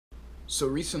So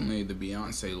recently, the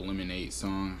Beyonce Lemonade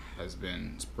song has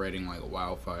been spreading like a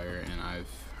wildfire, and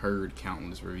I've heard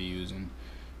countless reviews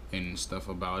and stuff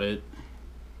about it.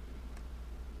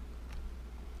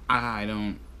 I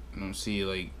don't see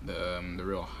like the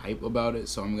real hype about it,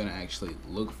 so I'm gonna actually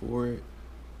look for it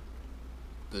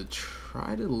to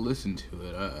try to listen to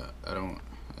it.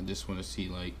 I just want to see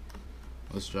like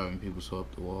what's driving people so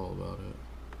up the wall about it.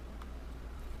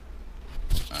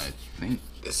 I think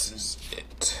this is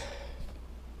it.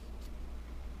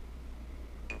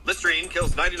 Listerine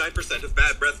kills 99% of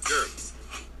bad breath germs.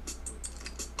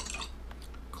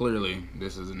 Clearly,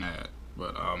 this is an ad,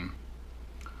 but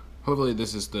hopefully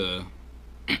this is the.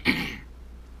 Matter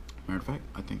of fact,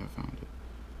 I think I found it.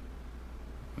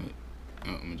 Wait,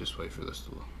 let me just wait for this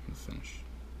to finish,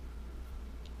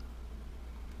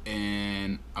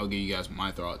 and I'll give you guys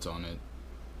my thoughts on it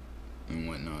and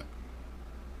whatnot.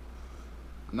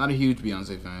 I'm not a huge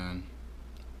Beyonce fan.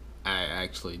 I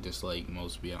actually dislike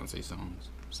most Beyonce songs,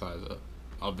 besides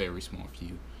a very small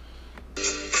few.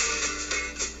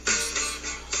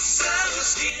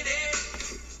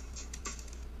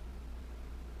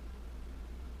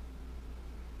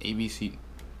 ABC,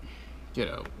 get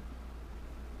out.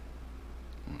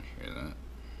 I want to hear that.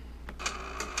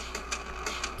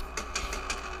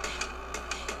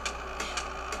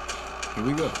 Here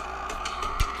we go.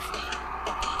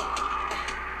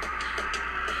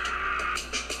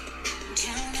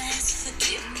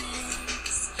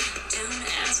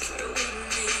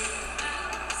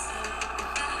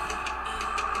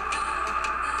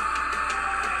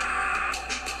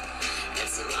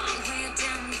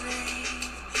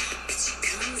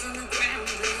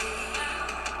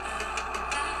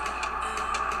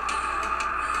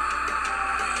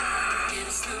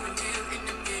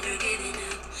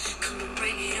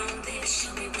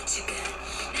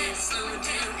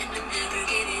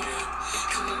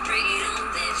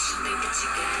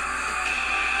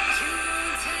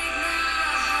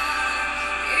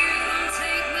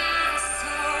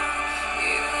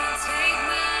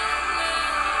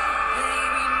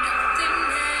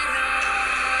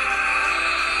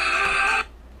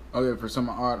 Okay, for some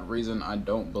odd reason, I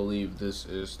don't believe this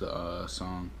is the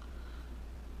song.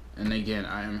 And again,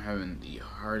 I am having the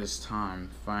hardest time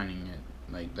finding it.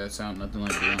 Like, that sounds nothing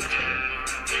like Beyonce.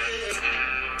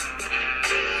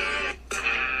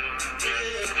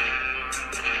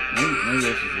 Maybe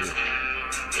this is it.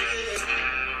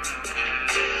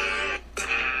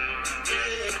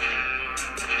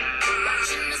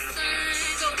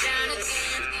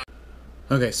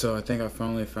 Okay, so I think I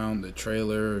finally found the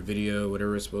trailer, or video,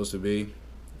 whatever it's supposed to be,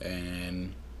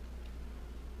 and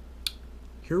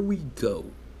here we go.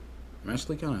 I'm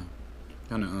actually kind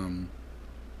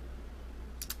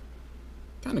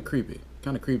of creepy,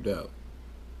 kind of creeped out.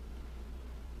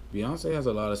 Beyonce has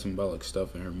a lot of symbolic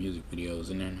stuff in her music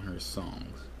videos and in her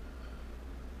songs.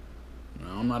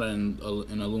 Now, I'm not an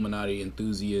Illuminati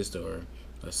enthusiast, or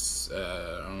I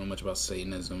don't know much about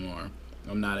Satanism, or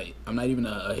I'm not even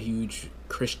a huge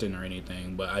Christian or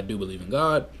anything, but I do believe in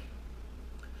God,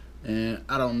 and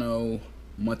I don't know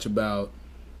much about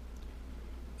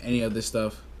any of this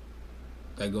stuff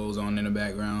that goes on in the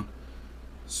background,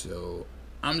 so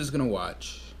I'm just gonna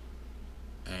watch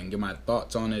and get my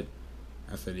thoughts on it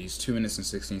after these 2 minutes and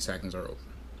 16 seconds are over.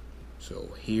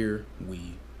 So here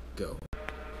we go.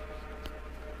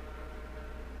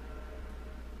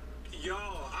 Yo,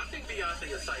 I think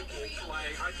Beyonce is psychic.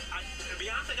 Like,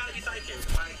 Beyonce gotta be psychic.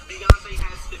 Like, Beyonce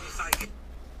has to be psychic.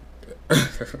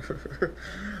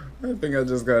 I think I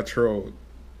just got trolled.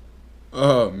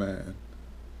 Oh man,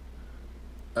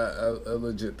 I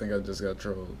legit think I just got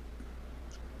trolled.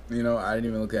 You know, I didn't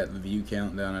even look at the view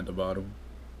count down at the bottom.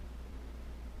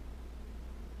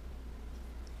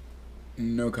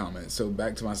 No comment. So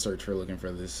back to my search for looking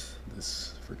for this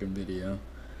freaking video.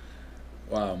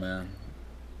 Wow, man.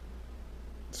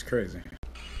 It's crazy.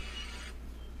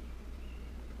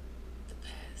 The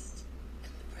past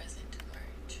and the present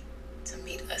merge to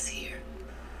meet us here.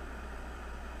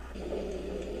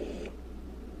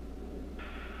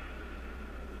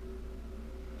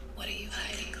 What are you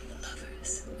hiding,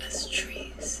 lovers, as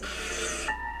trees?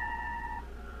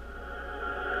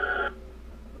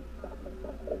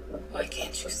 Why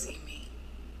can't you see me?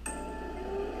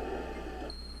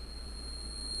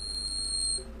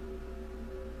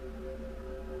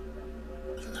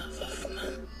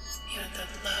 You're the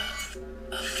love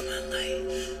of my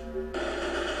life.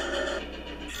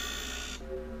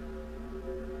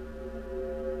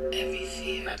 Every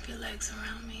fear, wrap your legs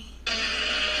around me.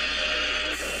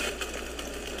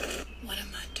 What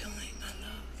am I doing, my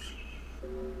love?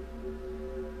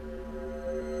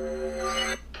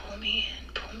 Pull me in,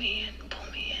 pull me me in,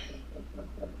 pull me in.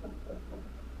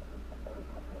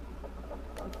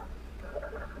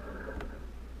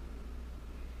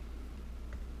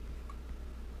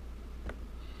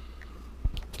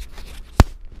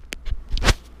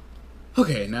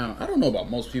 Okay, now, I don't know about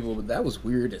most people, but that was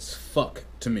weird as fuck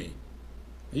to me.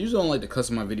 I usually don't like to cuss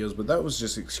in my videos, but that was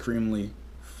just extremely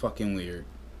fucking weird.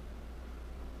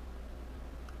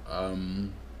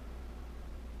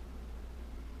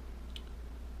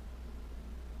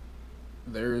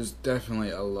 There's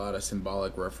definitely a lot of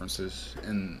symbolic references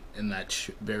in that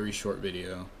very short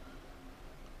video.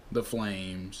 The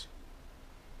flames,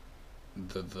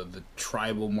 the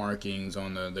tribal markings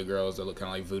on the girls that look kind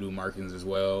of like voodoo markings as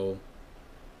well.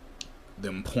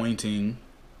 Them pointing,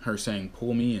 her saying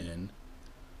 "pull me in."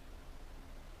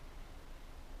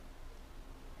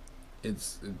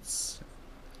 It's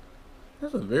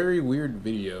a very weird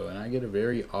video, and I get a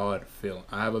very odd feel.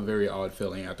 I have a very odd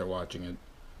feeling after watching it.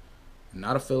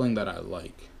 Not a feeling that I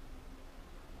like.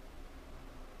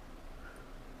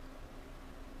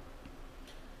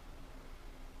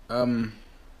 To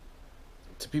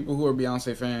people who are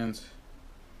Beyonce fans,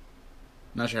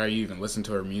 not sure how you even listen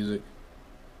to her music,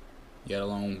 yet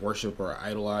alone worship or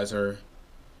idolize her,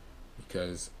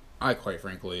 because I quite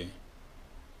frankly,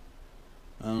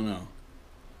 I don't know.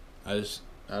 I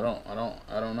don't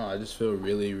know. I just feel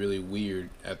really, really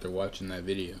weird after watching that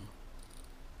video.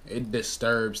 It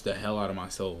disturbs the hell out of my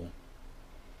soul.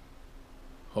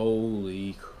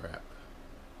 Holy crap.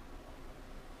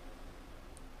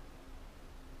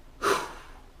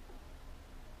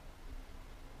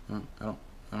 I don't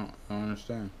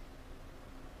understand.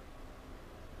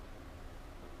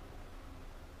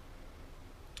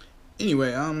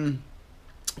 Anyway,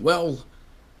 well,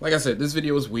 like I said, this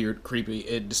video was weird, creepy.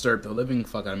 It disturbed the living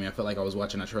fuck out of me. I felt like I was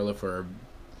watching a trailer for a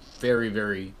very,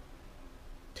 very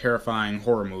terrifying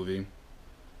horror movie.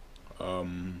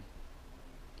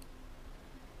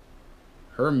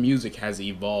 Her music has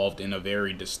evolved in a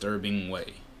very disturbing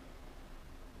way.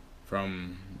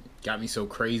 From Got Me So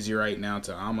Crazy Right Now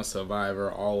to I'm a Survivor,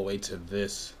 all the way to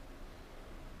this.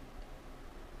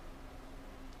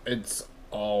 It's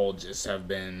all just have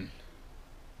been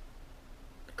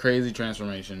a crazy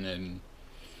transformation, and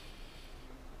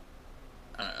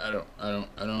I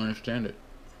don't understand it.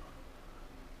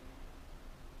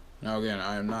 Now again,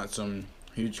 I am not some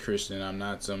huge Christian. I'm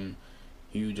not some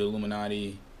huge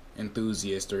Illuminati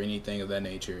enthusiast or anything of that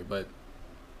nature. But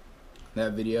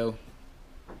that video,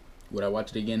 would I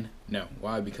watch it again? No.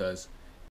 Why? Because